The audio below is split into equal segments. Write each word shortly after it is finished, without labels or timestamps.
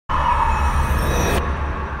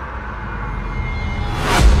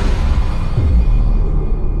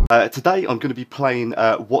Today I'm going to be playing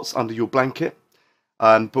What's Under Your Blanket,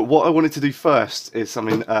 but what I wanted to do first is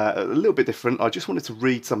something a little bit different. I just wanted to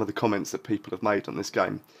read some of the comments that people have made on this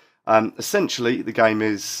game. Essentially, the game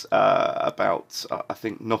is about, I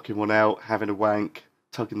think, knocking one out, having a wank,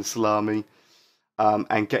 tugging the salami,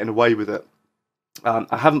 and getting away with it.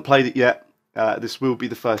 I haven't played it yet. This will be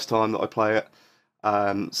the first time that I play it,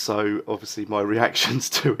 so obviously my reactions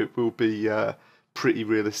to it will be pretty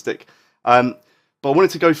realistic. But I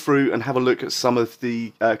wanted to go through and have a look at some of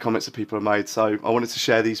the comments that people have made, so I wanted to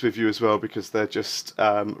share these with you as well because they're just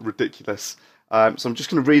ridiculous. So I'm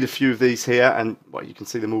just going to read a few of these here, and well, you can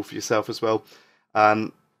see them all for yourself as well.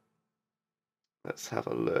 Let's have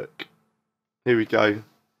a look. Here we go.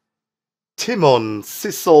 Timon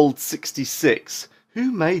Sisold66.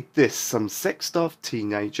 Who made this? Some sex-starved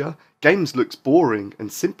teenager? Games looks boring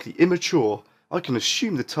and simply immature. I can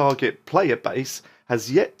assume the target player base has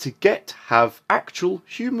yet to have actual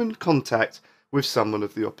human contact with someone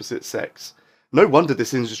of the opposite sex. No wonder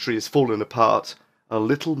this industry has fallen apart. A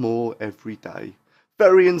little more every day.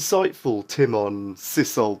 Very insightful, Timon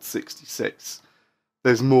Sisold66.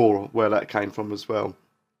 There's more where that came from as well.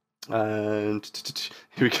 And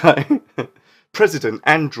here we go. President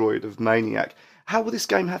Android of Maniac. How will this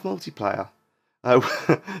game have multiplayer?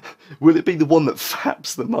 Will it be the one that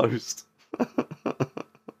faps the most?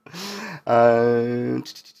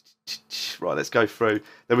 Right, let's go through.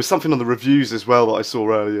 There was something on the reviews as well that I saw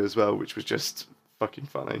earlier as well, which was just fucking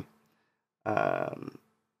funny. Blah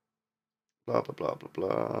blah blah blah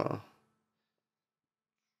blah.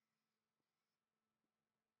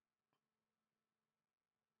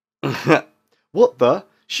 What the?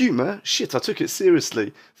 Humour? Shit, I took it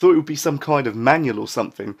seriously. Thought it would be some kind of manual or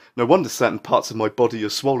something. No wonder certain parts of my body are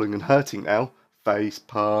swollen and hurting now. Face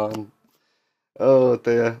palm. Oh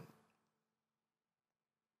dear.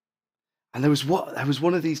 And there was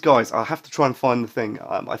one of these guys. I'll have to try and find the thing.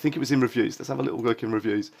 I think it was in reviews. Let's have a little look in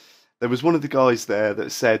reviews. There was one of the guys there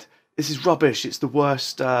that said, "This is rubbish. It's the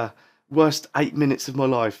worst 8 minutes of my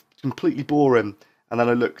life. Completely boring." And then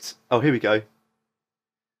I looked. Oh, here we go.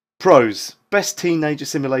 Pros. Best teenager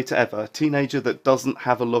simulator ever. Teenager that doesn't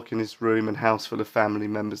have a lock in his room and house full of family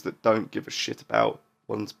members that don't give a shit about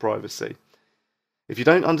one's privacy. If you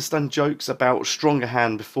don't understand jokes about stronger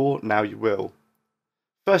hand before, now you will.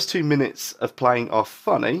 First 2 minutes of playing are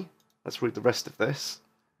funny. Let's read the rest of this.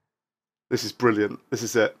 This is brilliant. This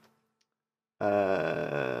is it.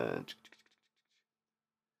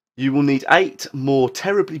 You will need 8 more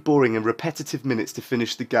terribly boring and repetitive minutes to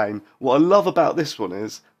finish the game. What I love about this one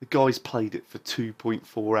is the guy's played it for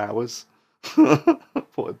 2.4 hours.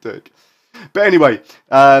 What a dick. But anyway,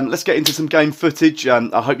 let's get into some game footage.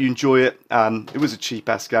 I hope you enjoy it. It was a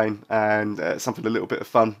cheap-ass game and something a little bit of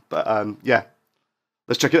fun. But yeah,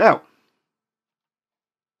 let's check it out.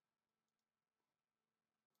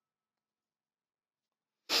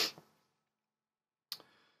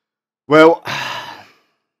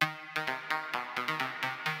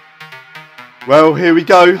 Well, here we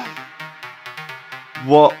go.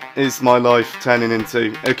 What is my life turning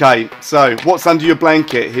into? Okay, so what's under your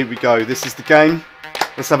blanket? Here we go. This is the game.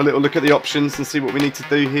 Let's have a little look at the options and see what we need to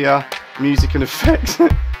do here. Music and effects.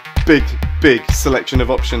 big selection of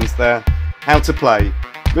options there. How to play.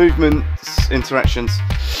 Movements, interactions.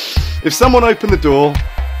 If someone opened the door,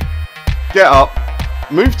 get up,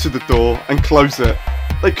 move to the door and close it.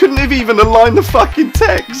 They couldn't have even aligned the fucking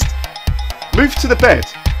text. Move to the bed.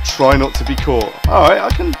 Try not to be caught. Alright, I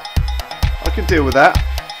can deal with that.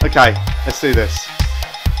 Okay, let's do this.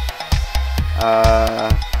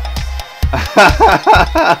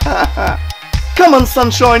 Come on,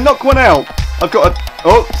 sunshine, knock one out. I've got a...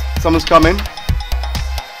 Oh, someone's coming.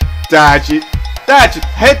 Dad,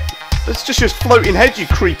 head... That's just your floating head, you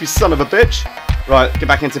creepy son of a bitch. Right, get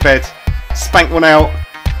back into bed. Spank one out.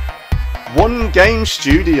 One Game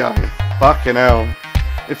Studio. Fucking hell.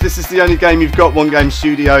 If this is the only game you've got, One Game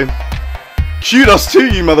Studio, kudos to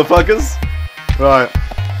you, motherfuckers. Right.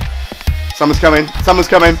 Someone's coming. Someone's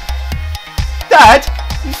coming. Dad,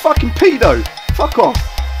 you fucking pedo. Fuck off.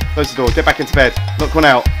 Close the door. Get back into bed. Knock one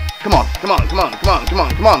out. Come on. Come on. Come on. Come on. Come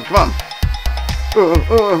on. Come on. Come on.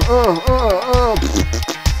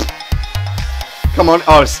 Come on.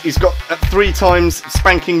 Oh, he's got 3 times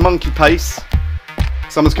spanking monkey pace.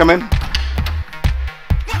 Someone's coming.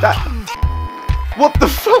 Dad. What the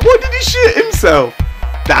fuck? Why did he shit himself?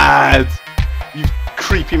 Dad! You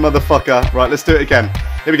creepy motherfucker. Right, let's do it again.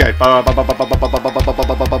 Here we go.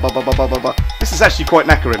 This is actually quite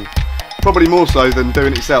knackering. Probably more so than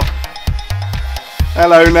doing it yourself.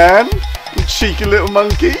 Hello, Nan. You cheeky little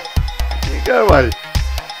monkey. You go away.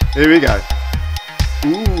 Here we go.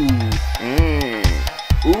 Ooh.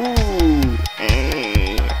 Ooh.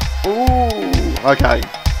 Okay.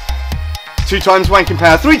 2 times wanking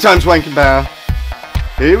power. 3 times wanking power.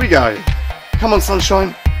 Here we go. Come on,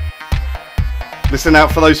 sunshine. Listen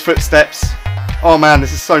out for those footsteps. Oh man,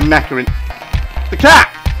 this is so knackering. The cat!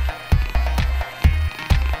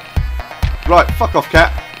 Right, fuck off,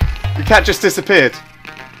 cat. The cat just disappeared.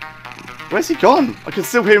 Where's he gone? I can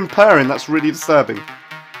still hear him purring. That's really disturbing.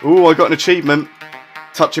 Ooh, I got an achievement.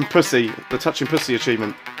 Touching pussy. The touching pussy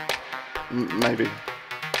achievement. Maybe.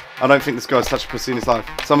 I don't think this guy's touched pussy in his life.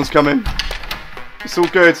 Someone's coming. It's all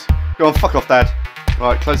good. Go on, fuck off, Dad.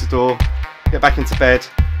 Right, close the door. Get back into bed.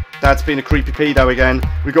 Dad's been a creepy pedo again.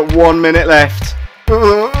 We've got 1 minute left.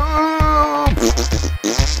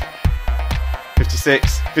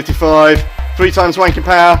 56, 55. 3 times wanking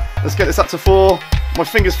power. Let's get this up to 4. My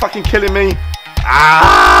finger's fucking killing me.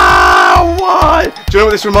 Ah, why? Do you know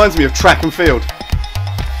what this reminds me of? Track and field.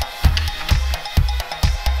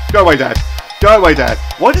 Go away, Dad. Go away, Dad.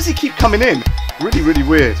 Why does he keep coming in? Really, really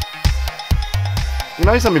weird. He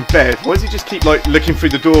knows I'm in bed. Why does he just keep, like, looking through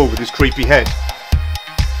the door with his creepy head?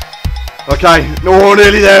 Okay. No,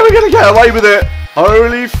 nearly there. We're going to get away with it.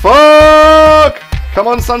 Holy fuck. Come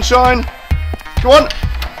on, sunshine. Go on.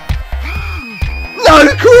 No,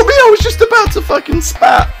 call me. I was just about to fucking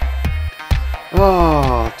spat.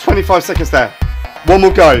 Oh, 25 seconds there. One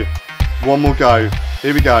more go. One more go.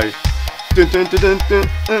 Here we go. Dun, dun, dun, dun, dun,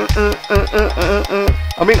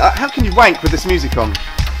 I mean, how can you wank with this music on?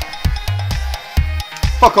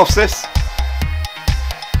 Fuck off, sis.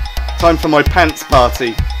 Time for my pants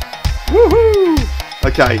party. Woohoo!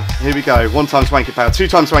 Okay, here we go. 1 times wanking power. 2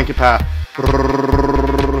 times wanking power.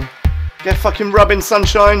 Get fucking rubbing,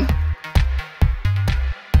 sunshine.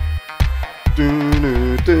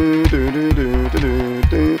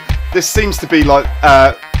 This seems to be like,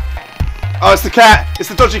 oh, it's the cat. It's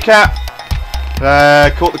the dodgy cat.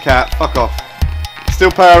 Caught the cat. Fuck off.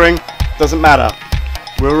 Still purring. Doesn't matter.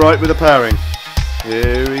 We're alright with the purring.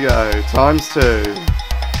 Here we go. Times 2.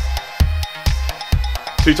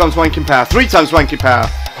 2 times wanking power. 3 times wanking power.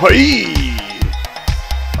 Hey!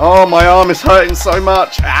 Oh, my arm is hurting so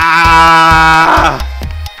much. Ah!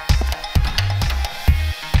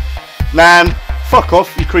 Nan, fuck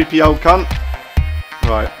off, you creepy old cunt.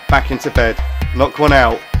 Right, back into bed. Knock one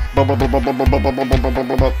out.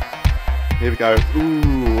 Here we go.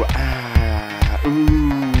 Ooh, ah,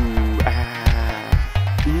 ooh,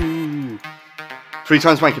 ah, ooh. 3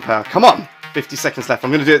 times wanking power. Come on. 50 seconds left. I'm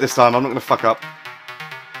going to do it this time. I'm not going to fuck up.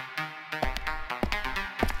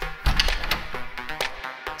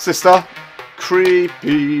 Sister.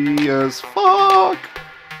 Creepy as fuck.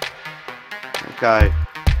 Okay.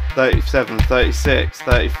 37, 36,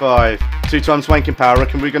 35. 2 times wanking power. I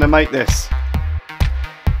reckon we're going to make this.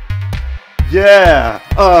 Yeah.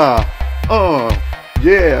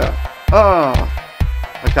 Yeah.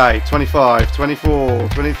 Okay. 25, 24,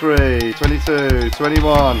 23, 22,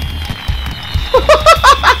 21.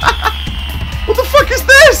 What the fuck is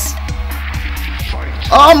this?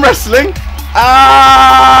 Arm wrestling.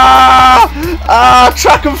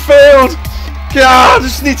 Track and field. I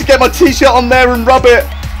just need to get my t-shirt on there and rub it.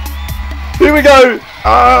 Here we go.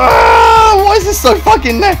 Why is this so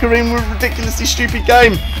fucking knackering with a ridiculously stupid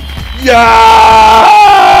game? Yes!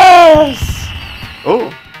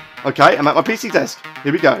 Oh, okay, I'm at my PC desk.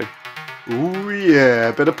 Here we go. Ooh, yeah,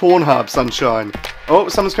 bit of Pornhub, sunshine. Oh,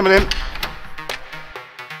 someone's coming in.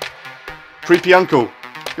 Creepy uncle.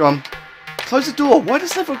 Go on. Close the door. Why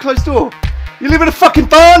does everyone close the door? You live in a fucking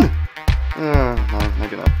barn? No,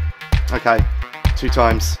 maybe not. Okay, 2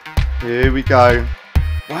 times. Here we go.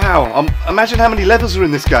 Wow, imagine how many levels are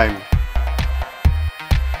in this game.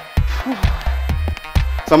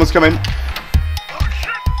 Someone's coming.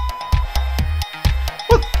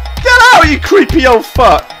 What? Get out, you creepy old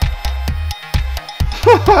fuck!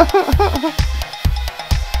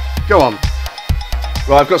 Go on.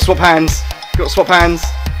 Right, I've got to swap hands.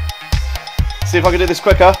 See if I can do this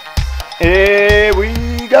quicker. Here we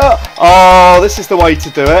go. Oh, this is the way to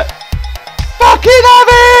do it. Fucking have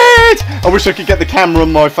it! I wish I could get the camera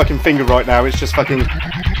on my fucking finger right now. It's just fucking...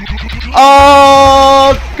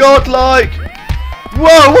 Oh, godlike.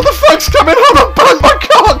 Whoa, what the fuck's coming on? I burnt my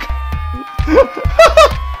cock!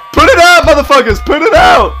 Put it out, motherfuckers! Put it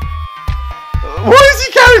out! Why is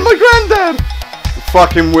he carrying my granddad?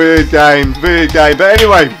 Fucking weird game. But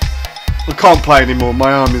anyway, I can't play anymore.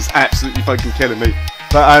 My arm is absolutely fucking killing me.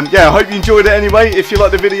 But yeah, I hope you enjoyed it anyway. If you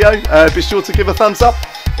liked the video, be sure to give a thumbs up.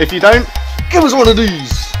 If you don't, give us one of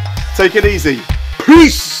these. Take it easy.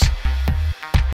 Peace!